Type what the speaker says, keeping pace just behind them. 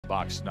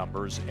box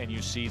numbers, and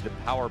you see the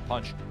power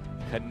punch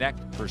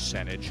connect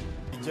percentage.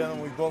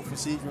 Gentlemen, we both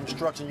received your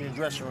instruction in your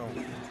dressing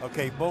room.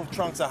 Okay, both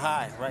trunks are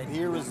high. Right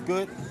here is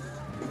good.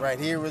 Right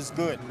here is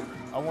good.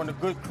 I want a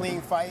good, clean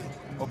fight.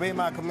 Obey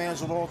my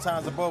commands at all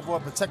times. Above all,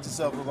 protect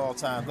yourself at all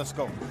times. Let's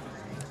go.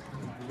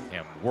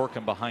 And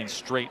working behind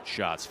straight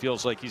shots.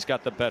 Feels like he's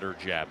got the better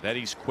jab, that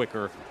he's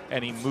quicker,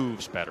 and he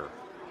moves better.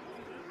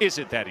 Is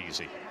it that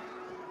easy?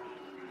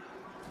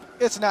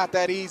 It's not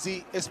that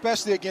easy,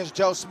 especially against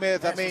Joe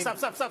Smith. I mean,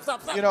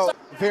 stop, you know,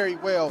 very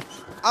well.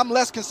 I'm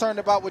less concerned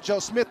about what Joe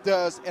Smith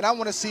does, and I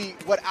want to see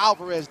what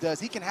Alvarez does.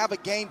 He can have a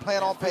game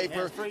plan on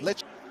paper.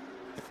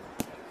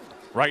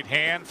 Right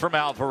hand from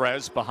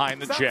Alvarez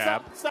behind the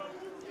jab.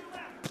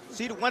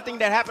 See, the one thing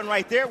that happened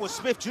right there was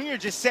Smith Jr.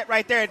 just sat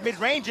right there at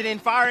mid-range and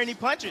didn't fire any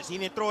punches. He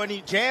didn't throw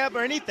any jab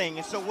or anything.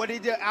 And so what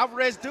did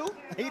Alvarez do?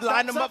 He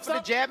lined him up for the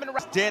jab and the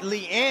right.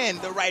 Deadly,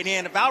 and the right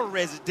hand of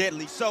Alvarez is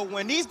deadly. So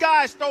when these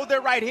guys throw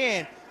their right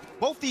hand,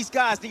 both these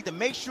guys need to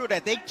make sure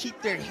that they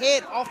keep their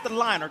head off the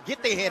line or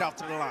get their head off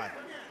to the line.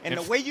 And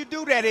the way you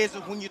do that is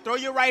when you throw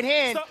your right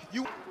hand,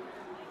 you...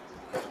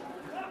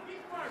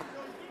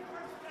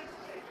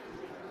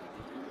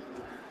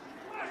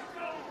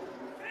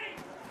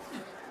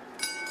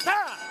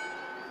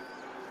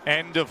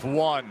 End of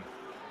one.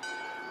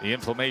 The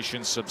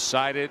inflammation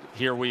subsided.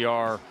 Here we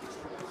are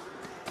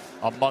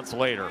a month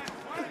later.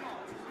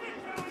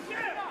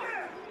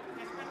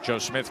 Joe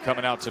Smith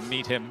coming out to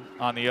meet him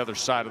on the other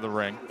side of the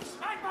ring.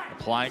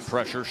 Applying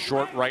pressure,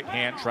 short right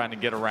hand, trying to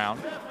get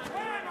around.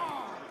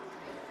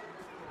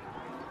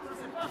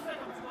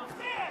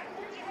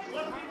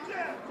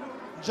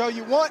 Joe,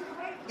 you want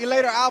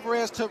Eleider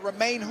Alvarez to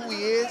remain who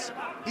he is.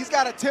 He's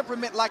got a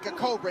temperament like a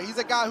cobra. He's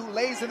a guy who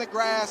lays in the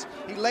grass,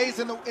 he lays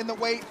in the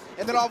weight,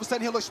 and then all of a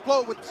sudden he'll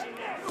explode with...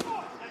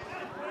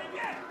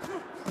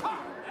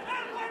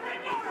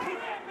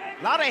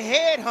 A lot of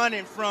head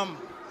hunting from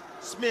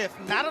Smith.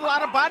 Not a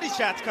lot of body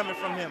shots coming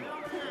from him.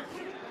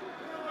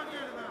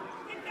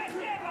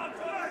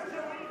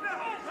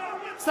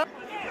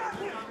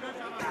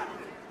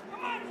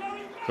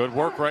 Good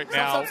work right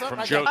now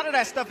from Joe. A lot of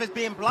that stuff is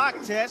being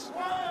blocked, Tess.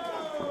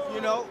 You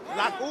know,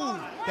 like, ooh,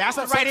 that's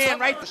the right hand,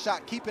 right?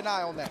 Shot. Keep an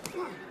eye on that.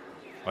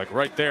 Like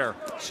right there,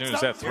 as soon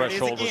as that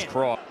threshold was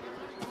crossed.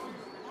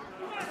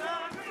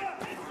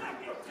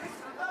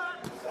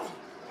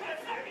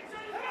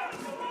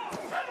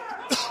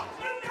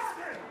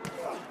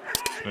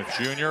 Smith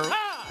Jr.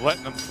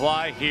 letting them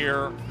fly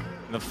here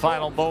in the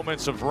final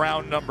moments of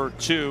round number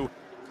 2.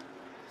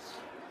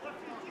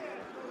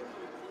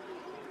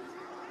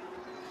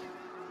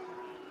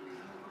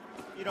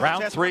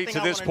 Round 3 to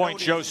this point,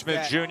 Joe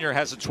Smith Jr.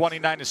 has a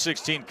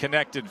 29-16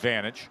 connect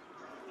advantage.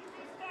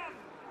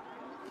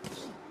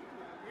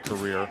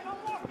 Career.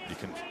 You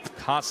can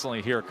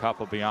constantly hear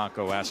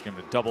Capobianco ask him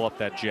to double up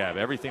that jab.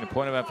 Everything, the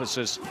point of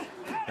emphasis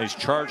he's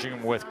charging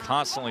him with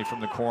constantly from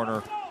the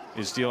corner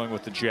is dealing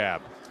with the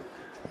jab.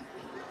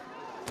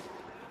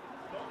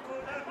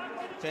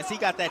 Since he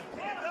got that.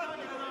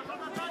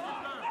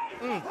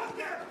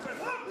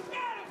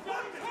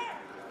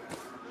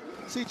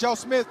 See Joe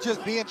Smith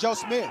just being Joe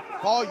Smith.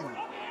 Volume,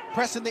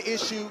 pressing the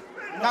issue,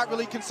 not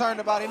really concerned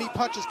about any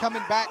punches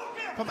coming back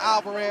from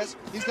Alvarez.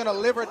 He's going to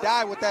live or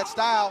die with that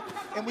style.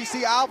 And we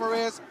see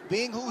Alvarez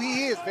being who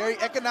he is, very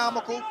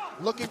economical,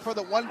 looking for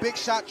the one big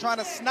shot, trying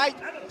to snipe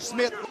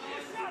Smith.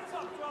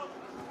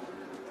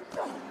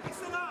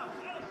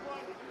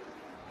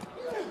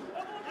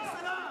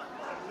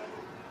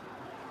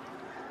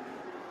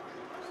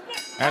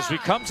 As we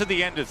come to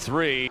the end of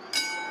 3.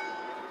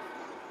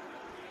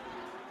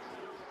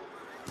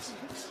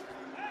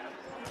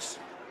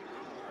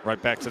 Right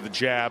back to the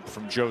jab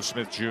from Joe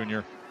Smith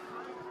Jr.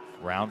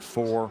 Round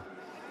 4.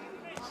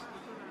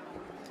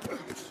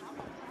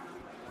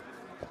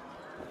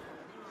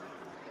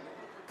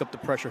 Up the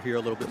pressure here a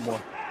little bit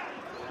more.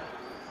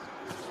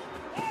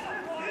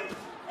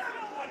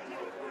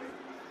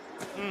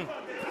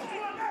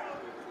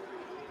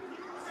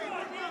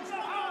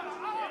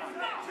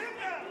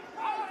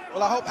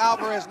 Well, I hope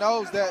Alvarez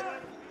knows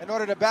that in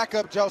order to back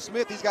up Joe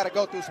Smith, he's got to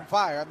go through some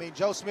fire. I mean,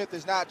 Joe Smith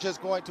is not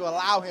just going to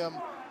allow him.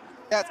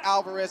 That's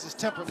Alvarez's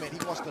temperament.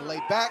 He wants to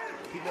lay back,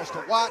 he wants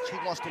to watch, he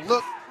wants to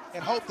look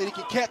and hope that he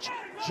can catch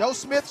Joe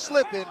Smith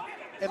slipping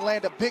and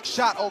land a big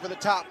shot over the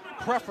top,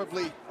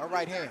 preferably a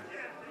right hand.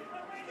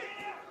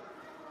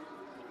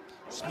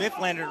 Smith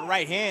landed a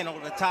right hand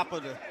over the top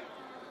of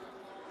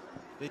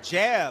the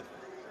jab.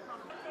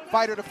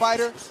 Fighter to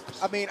fighter,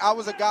 I mean, I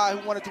was a guy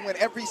who wanted to win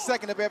every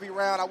second of every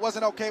round. I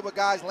wasn't okay with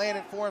guys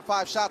landing 4 and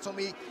 5 shots on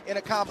me in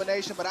a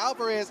combination, but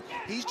Alvarez,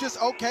 he's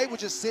just okay with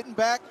just sitting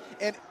back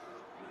and...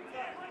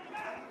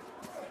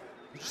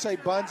 Did you say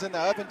buns in the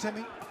oven,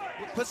 Timmy?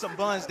 Put some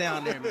buns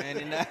down there,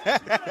 man.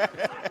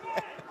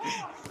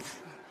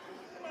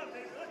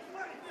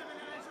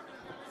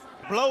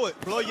 Blow it.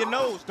 Blow your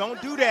nose.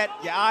 Don't do that.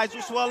 Your eyes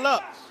will swell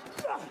up.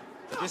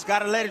 Just got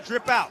to let it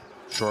drip out.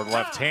 Short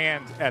left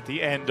hand at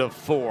the end of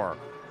 4.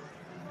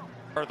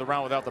 The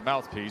round without the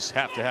mouthpiece.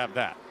 Have to have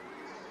that.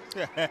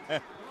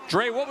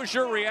 Dre, what was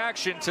your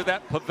reaction to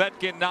that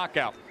Povetkin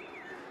knockout?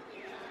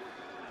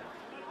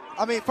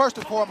 I mean, first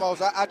and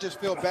foremost, I just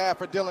feel bad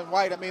for Dillian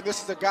Whyte. I mean,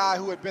 this is a guy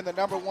who had been the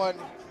 #1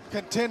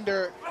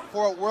 contender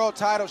for a world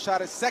title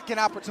shot, his second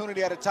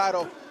opportunity at a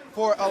title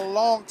for a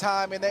long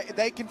time, and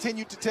they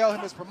continued to tell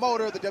him, his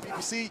promoter, the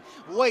WBC,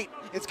 wait,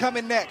 it's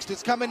coming next,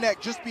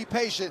 just be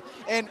patient.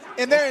 And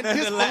they're in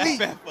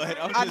disbelief.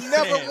 I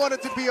never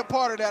wanted to be a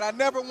part of that. I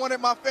never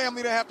wanted my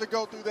family to have to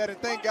go through that,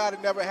 and thank God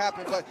it never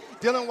happened. But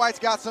Dillian Whyte's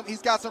got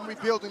some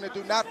rebuilding to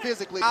do, not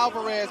physically.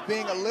 Alvarez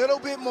being a little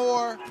bit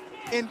more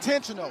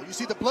intentional. You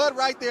see the blood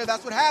right there.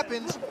 That's what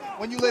happens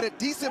when you let a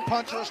decent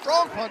puncher, a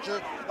strong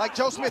puncher like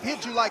Joe Smith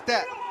hit you like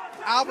that.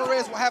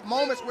 Alvarez will have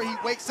moments where he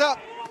wakes up.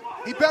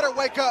 He better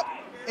wake up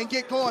and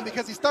get going,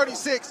 because he's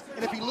 36,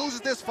 and if he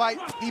loses this fight,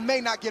 he may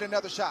not get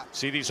another shot.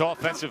 See these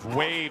offensive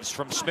waves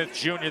from Smith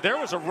Jr. There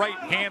was a right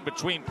hand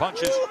between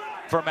punches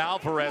from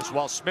Alvarez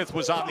while Smith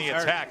was on the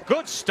attack.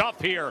 Good stuff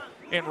here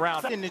in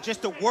round. And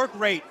just the work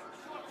rate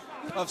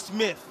of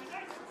Smith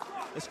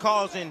is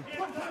causing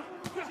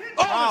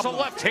there's a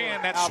left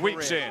hand that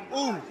sweeps in.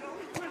 Ooh.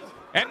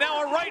 And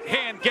now a right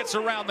hand gets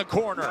around the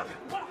corner.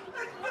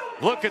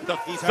 Look at the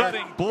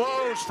thudding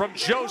blows from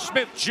Joe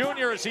Smith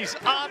Jr. as he's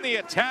on the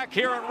attack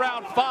here in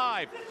round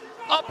 5.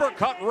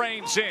 Uppercut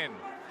reigns in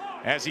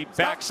as he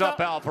backs up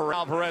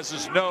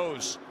Alvarez's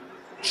nose.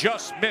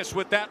 Just missed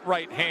with that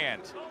right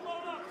hand.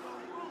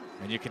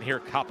 And you can hear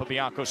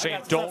Capobianco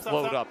saying, don't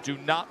load up, do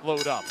not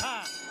load up.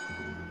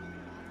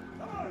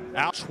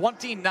 Out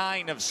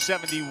 29 of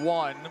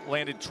 71,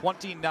 landed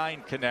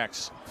 29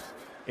 connects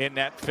in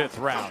that 5th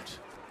round.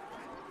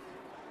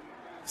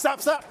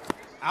 Stop.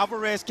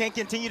 Alvarez can't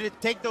continue to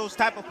take those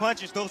type of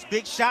punches, those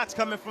big shots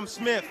coming from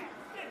Smith.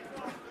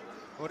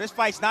 Well, this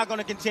fight's not going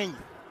to continue.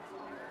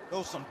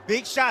 Those some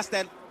big shots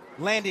that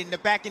landed in the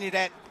back end of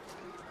that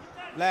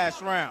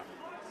last round.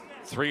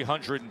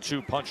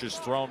 302 punches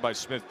thrown by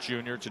Smith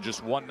Jr. to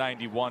just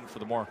 191 for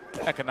the more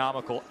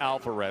economical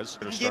Alvarez.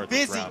 You can get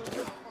busy.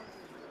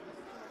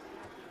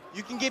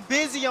 You can get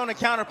busy on a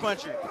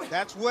counterpuncher.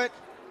 That's what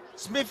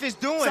Smith is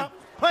doing.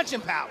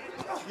 Punching power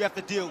you have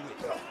to deal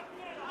with.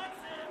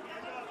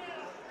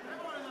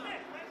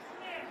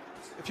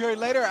 If you're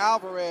Eleider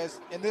Alvarez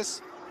and this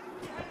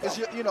is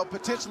your,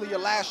 potentially your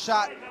last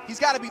shot, he's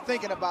got to be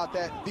thinking about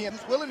that. He's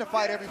willing to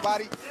fight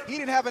everybody. He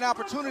didn't have an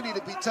opportunity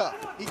to be tough.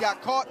 He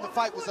got caught and the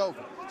fight was over.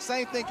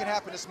 Same thing can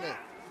happen to Smith.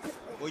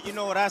 Well, you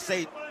know what I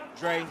say,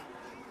 Dre?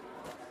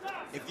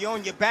 If you're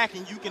on your back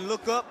and you can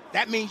look up,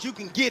 that means you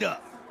can get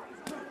up.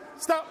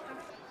 Stop.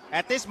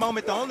 At this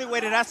moment, the only way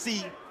that I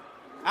see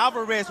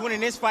Alvarez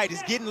winning this fight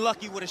is getting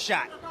lucky with a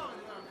shot.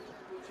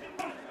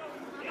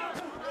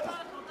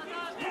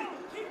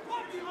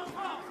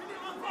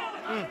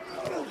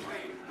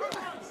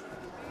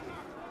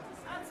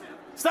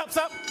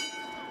 Stop.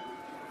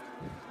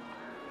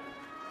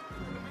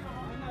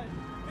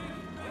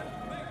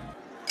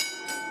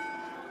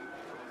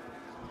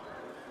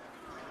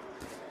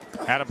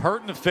 Adam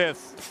hurt in the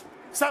 5th.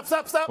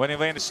 Stop. When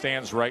Atlanta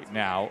stands right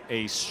now,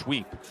 a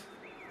sweep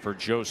for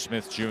Joe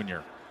Smith Jr.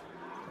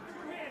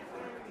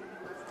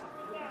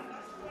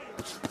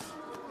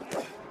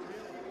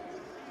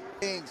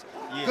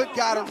 Good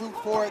guy to root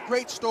for it.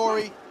 Great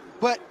story.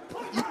 But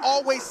you've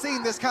always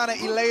seen this kind of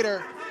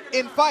Eleider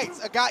in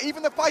fights. A guy,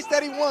 even the fights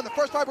that he won, the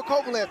first fight with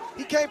Kovalev,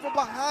 he came from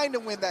behind to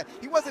win that.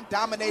 He wasn't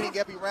dominating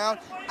every round.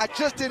 I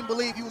just didn't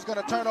believe he was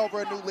going to turn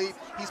over a new leaf.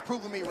 He's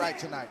proven me right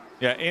tonight.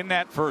 Yeah, in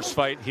that first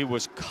fight, he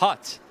was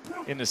cut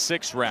in the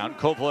 6th round.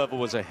 Kovalev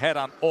was ahead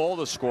on all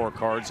the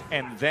scorecards,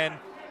 and then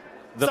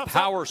the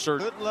power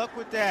surge. Good luck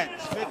with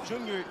that. Smith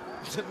Jr.,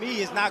 to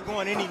me, is not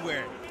going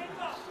anywhere.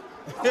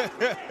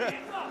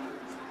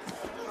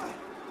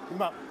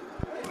 Come up.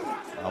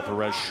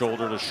 Alvarez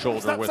shoulder to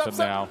shoulder with him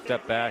now.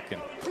 Step back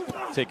and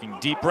taking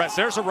deep breaths.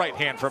 There's a right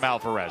hand from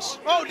Alvarez.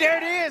 Oh, there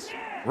it is.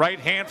 Right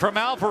hand from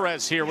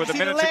Alvarez here with a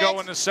minute to go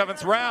in the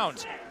 7th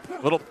round.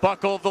 Little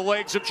buckle of the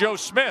legs of Joe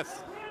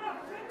Smith.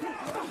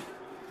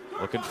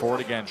 Looking forward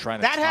again,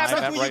 trying to time that right hand.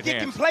 That happens when you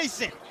get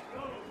complacent.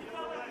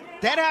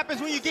 That happens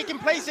when you get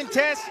complacent,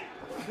 Tess.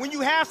 When you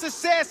have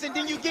success and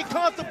then you get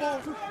comfortable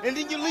and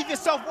then you leave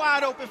yourself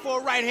wide open for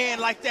a right hand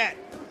like that.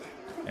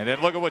 And then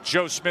look at what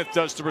Joe Smith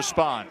does to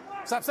respond.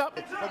 Stop.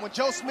 But when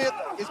Joe Smith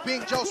is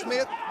being Joe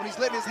Smith, when he's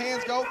letting his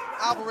hands go,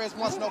 Alvarez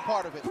wants no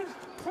part of it.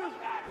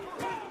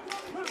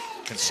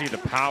 Can see the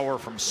power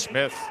from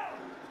Smith.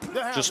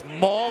 Just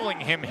mauling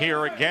him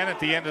here again at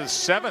the end of the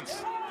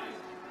 7th.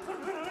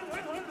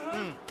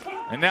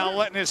 And now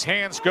letting his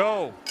hands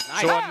go.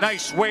 So a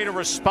nice way to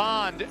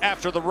respond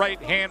after the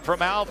right hand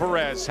from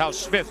Alvarez. How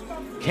Smith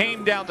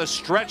came down the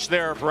stretch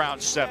there of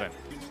round 7.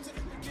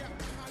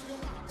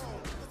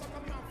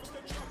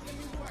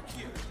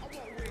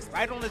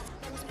 Right on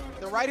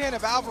the right hand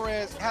of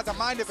Alvarez has a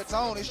mind of its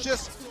own.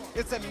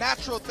 It's a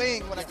natural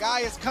thing when a guy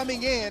is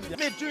coming in.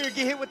 Smith Jr. get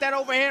hit with that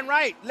overhand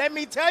right. Let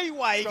me tell you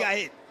why he got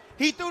hit.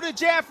 He threw the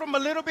jab from a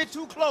little bit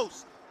too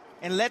close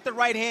and let the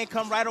right hand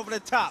come right over the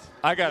top.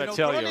 I got to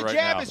tell you right now. The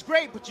jab is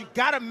great, but you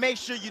got to make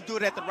sure you do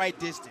it at the right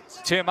distance.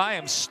 Tim, I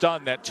am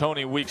stunned that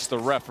Tony Weeks, the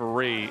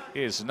referee,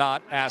 is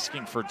not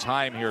asking for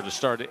time here to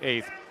start at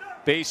 8th.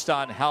 based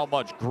on how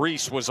much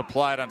grease was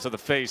applied onto the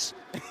face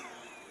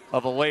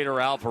of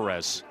Eleider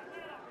Alvarez.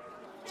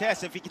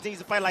 Tess, if he continues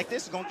to fight like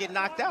this, he's going to get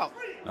knocked out.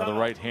 Another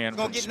right hand He's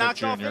going from to get Smith knocked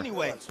Jr. off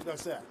anyway.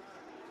 That's that.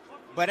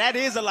 But that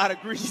is a lot of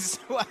grease.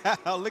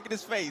 Wow, look at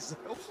his face.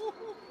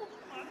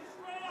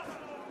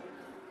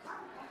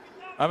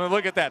 I mean,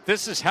 look at that.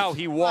 This is how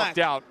he walked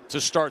out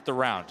to start the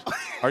round.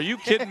 Are you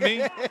kidding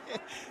me?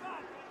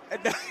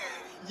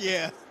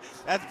 Yeah,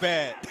 that's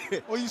bad.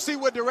 Well, you see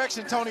what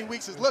direction Tony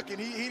Weeks is looking.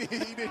 He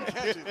didn't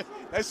catch it.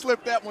 They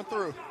slipped that one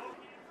through.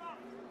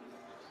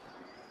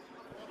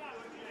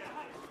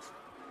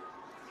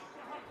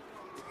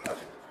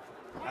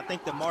 I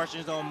think the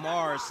Martians on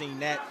Mars seen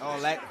that, all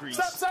that grease.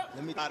 Stop.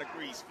 Let me out of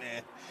grease,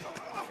 man.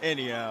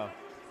 Anyhow.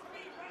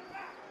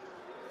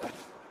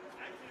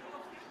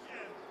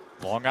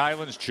 Long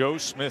Island's Joe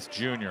Smith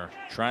Jr.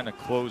 trying to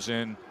close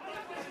in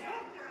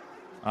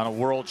on a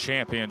world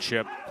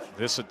championship.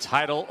 This a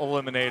title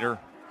eliminator.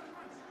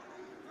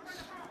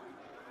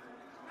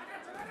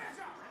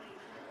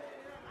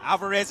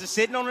 Alvarez is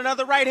sitting on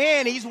another right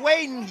hand. He's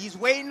waiting. He's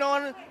waiting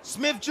on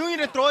Smith Jr.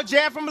 to throw a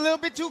jab from a little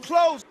bit too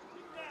close.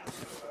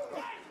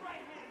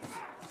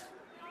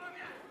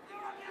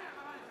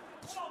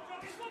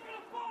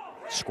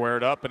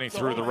 Squared up, and he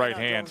threw the right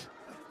hand.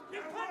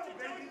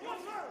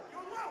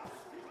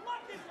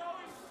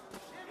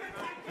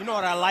 You know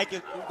what I like?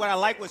 What I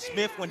like with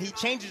Smith, when he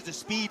changes the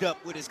speed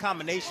up with his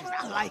combinations,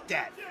 I like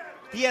that.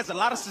 He has a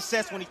lot of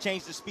success when he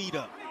changes the speed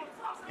up.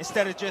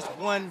 Instead of just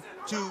 1,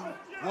 2,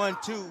 1,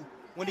 2,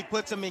 when he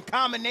puts them in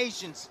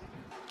combinations.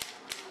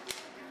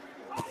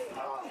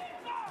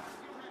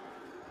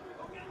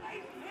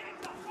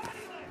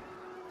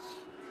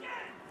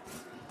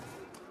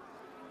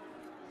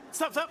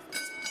 Stop.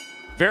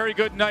 Very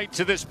good night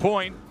to this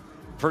point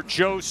for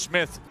Joe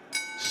Smith.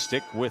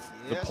 Stick with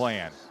the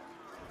plan.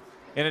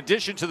 In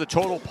addition to the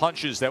total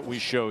punches that we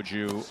showed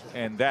you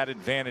and that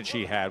advantage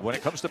he had, when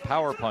it comes to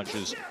power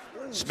punches,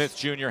 Smith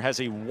Jr. has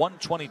a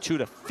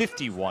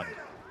 122-51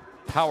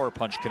 power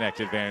punch connect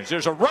advantage.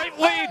 There's a right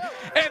lead,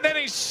 and then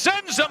he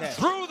sends him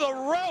through the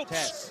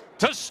ropes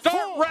to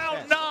start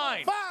round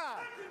 9. 5,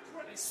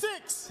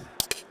 6,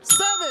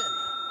 7,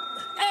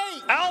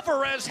 8.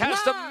 Alvarez has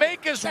to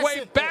make his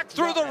way back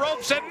through the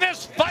ropes, and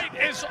this fight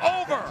is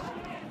over.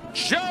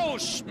 Joe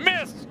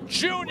Smith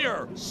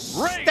Jr.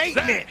 raised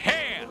that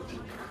hand.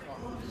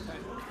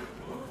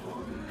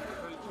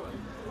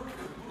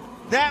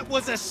 That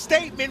was a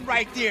statement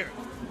right there.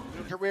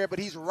 Career, but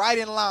he's right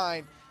in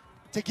line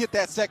to get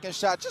that second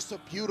shot. Just a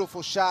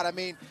beautiful shot. I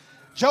mean,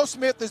 Joe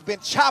Smith has been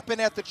chopping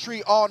at the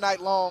tree all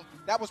night long.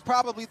 That was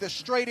probably the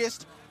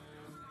straightest,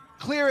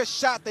 clearest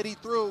shot that he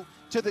threw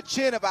to the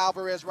chin of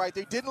Alvarez right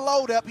there. He didn't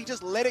load up, he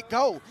just let it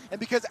go. And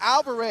because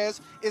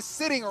Alvarez is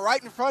sitting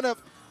right in front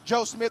of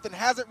Joe Smith and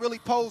hasn't really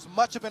posed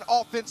much of an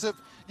offensive,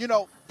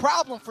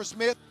 problem for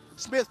Smith,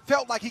 Smith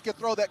felt like he could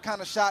throw that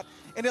kind of shot.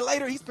 And then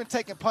later, he's been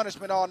taking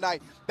punishment all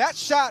night. That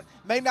shot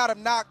may not have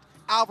knocked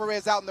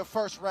Alvarez out in the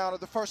first round or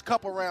the first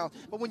couple rounds,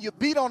 but when you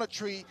beat on a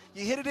tree,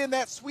 you hit it in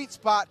that sweet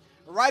spot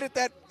right at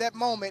that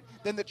moment,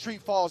 then the tree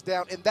falls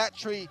down, and that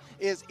tree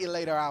is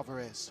Eleider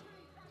Alvarez.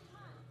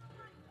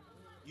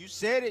 You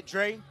said it,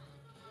 Dre.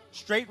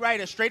 Straight right,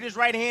 as straight as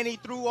right hand he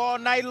threw all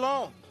night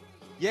long.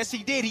 Yes,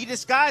 he did. He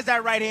disguised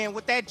that right hand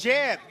with that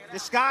jab.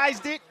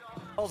 Disguised it.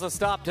 A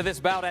stop to this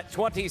bout at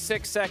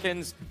 26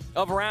 seconds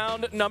of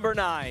round number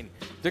 9.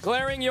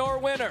 Declaring your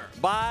winner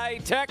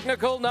by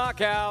technical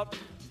knockout,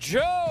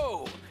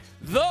 Joe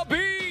the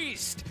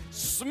Beast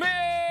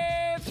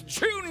Smith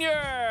Jr.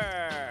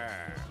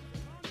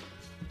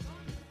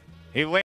 He